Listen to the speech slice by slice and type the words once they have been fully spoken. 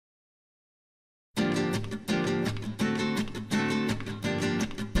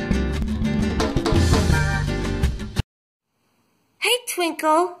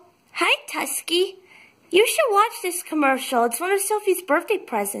Twinkle. Hi, Tusky. You should watch this commercial. It's one of Sophie's birthday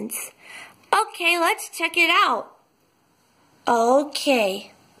presents. Okay, let's check it out.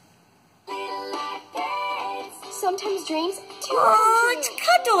 Okay. Sometimes dreams do Oh, it's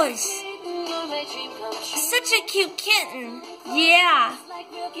Cuddles. Such a cute kitten. Yeah.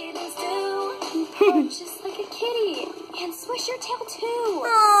 Just like a kitty. And swish your tail too.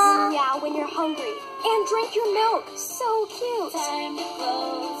 Aww. Yeah, when you're hungry. And drink your milk. So cute. Time to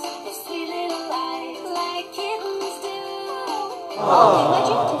close this sweet little life like kittens do. My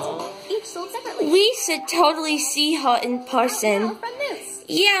dream kitten. Each sold separately. We should totally see her in person. From Moose.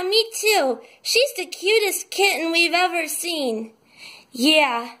 Yeah, me too. She's the cutest kitten we've ever seen.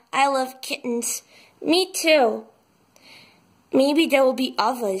 Yeah, I love kittens. Me too. Maybe there will be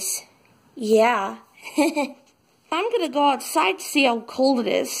others. Yeah. I'm gonna go outside to see how cold it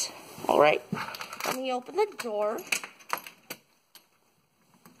is. Alright, let me open the door.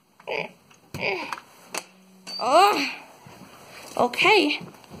 Okay,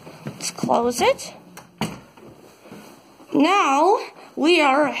 let's close it. Now, we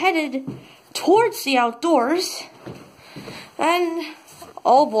are headed towards the outdoors. And,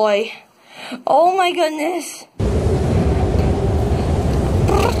 oh boy. Oh my goodness.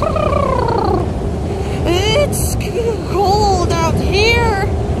 It's cold out here.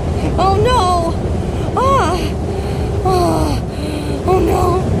 Oh no. Oh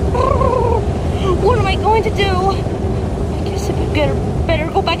no. What am I going to do? I guess I better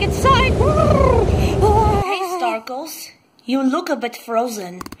go back inside. Hey, Starkles. You look a bit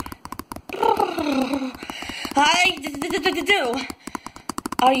frozen. Hi, do.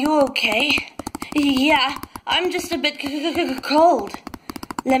 Are you okay? Yeah, I'm just a bit cold.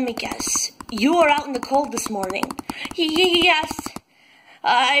 Let me guess. You were out in the cold this morning. Yes,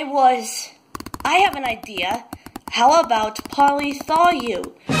 I was. I have an idea. How about Paulie thaw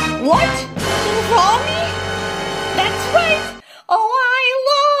you? What? Thaw me? That's right. Oh, I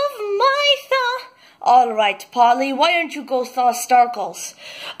love my thaw. All right, Paulie, why don't you go thaw Starkles?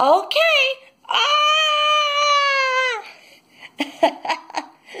 Okay.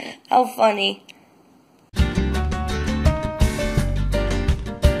 How funny.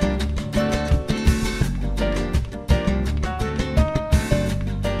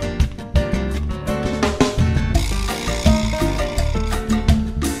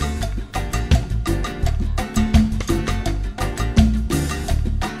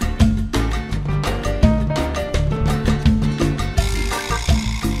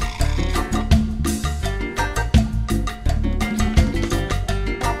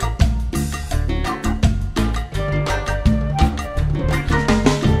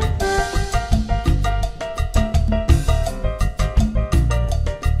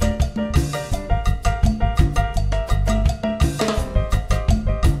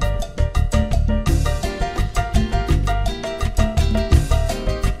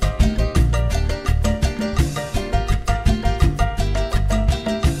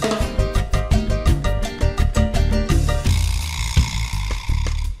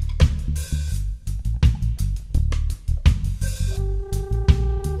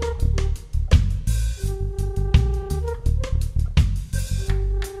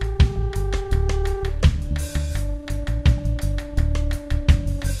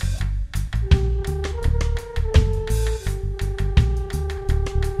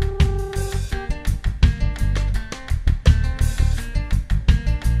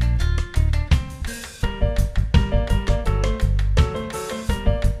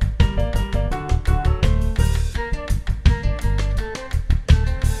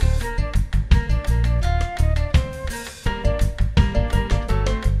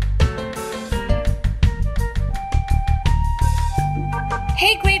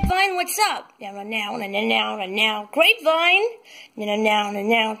 Hey, Grapevine, what's up? Now, Grapevine. Now,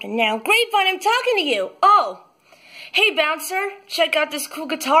 Grapevine, I'm talking to you. Oh, hey, Bouncer, check out this cool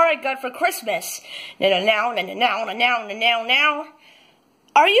guitar I got for Christmas. Now.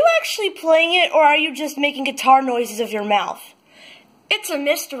 Are you actually playing it, or are you just making guitar noises with your mouth? It's a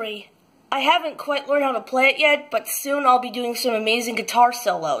mystery. I haven't quite learned how to play it yet, but soon I'll be doing some amazing guitar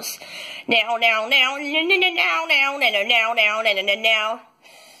solos. Now.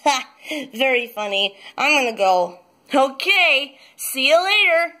 Ha, very funny. I'm gonna go. Okay, see you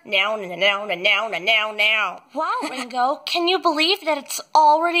later. Now. Wow, Ringo, can you believe that it's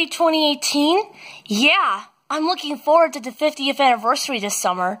already 2018? Yeah, I'm looking forward to the 50th anniversary this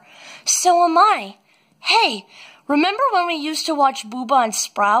summer. So am I. Hey, remember when we used to watch Booba and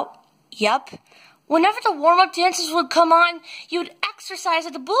Sprout? Yep. Whenever the warm-up dances would come on, you'd exercise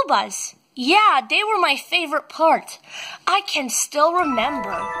at the Boobas. Yeah, they were my favorite part. I can still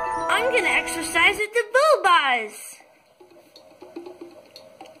remember. I'm gonna exercise at the Boobas.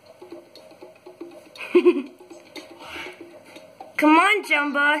 Come on,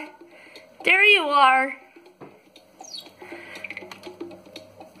 Jumba. There you are.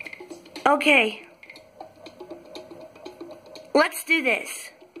 Okay. Let's do this.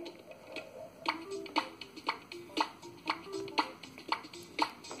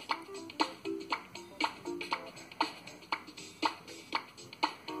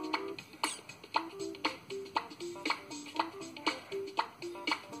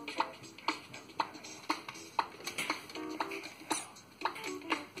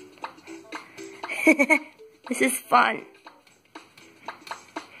 This is fun.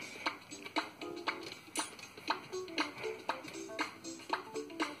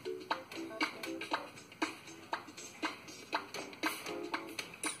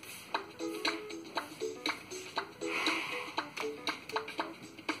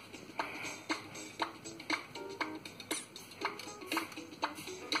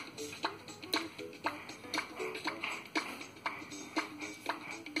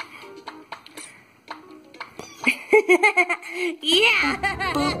 Yeah!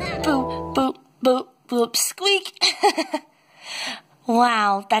 Boop, boop, boop, boop, boop, squeak.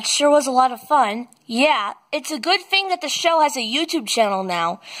 Wow, that sure was a lot of fun. Yeah, it's a good thing that the show has a YouTube channel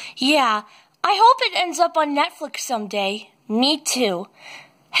now. Yeah, I hope it ends up on Netflix someday. Me too.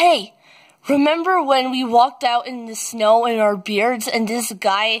 Hey, remember when we walked out in the snow in our beards and this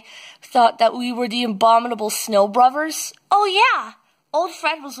guy thought that we were the abominable Snow Brothers? Oh yeah, old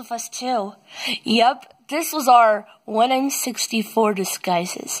Fred was with us too. Yep. This was our When I'm 64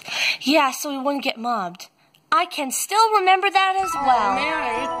 disguises. Yeah, so we wouldn't get mobbed. I can still remember that as well. Oh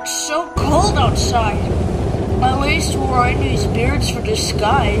man, it's so cold outside. At least we're wearing these beards for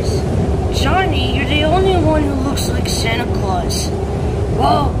disguise. Johnny, you're the only one who looks like Santa Claus.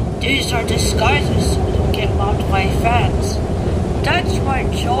 Well, these are disguises so we don't get mobbed by fans. That's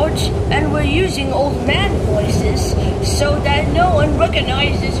right, George, and we're using old man voices so that no one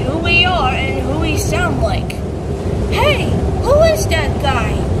recognizes who we are and who we sound like. Hey, who is that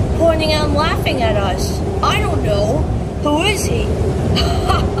guy pointing and laughing at us? I don't know. Who is he?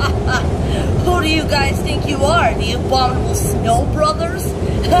 Who do you guys think you are, the abominable Snow Brothers?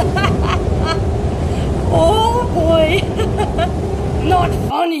 Oh boy, not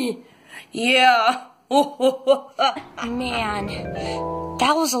funny. Yeah. Man,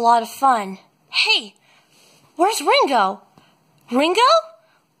 that was a lot of fun. Hey, where's Ringo? Ringo?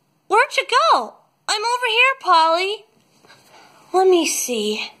 Where'd you go? I'm over here, Polly. Let me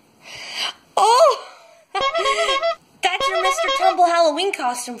see. Oh! That's your Mr. Tumble Halloween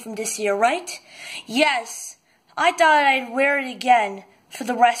costume from this year, right? Yes. I thought I'd wear it again for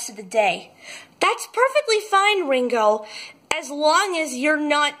the rest of the day. That's perfectly fine, Ringo. As long as you're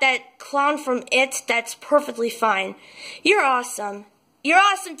not that clown from It, that's perfectly fine. You're awesome. You're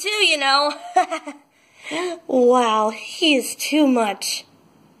awesome too, you know. Wow, he is too much.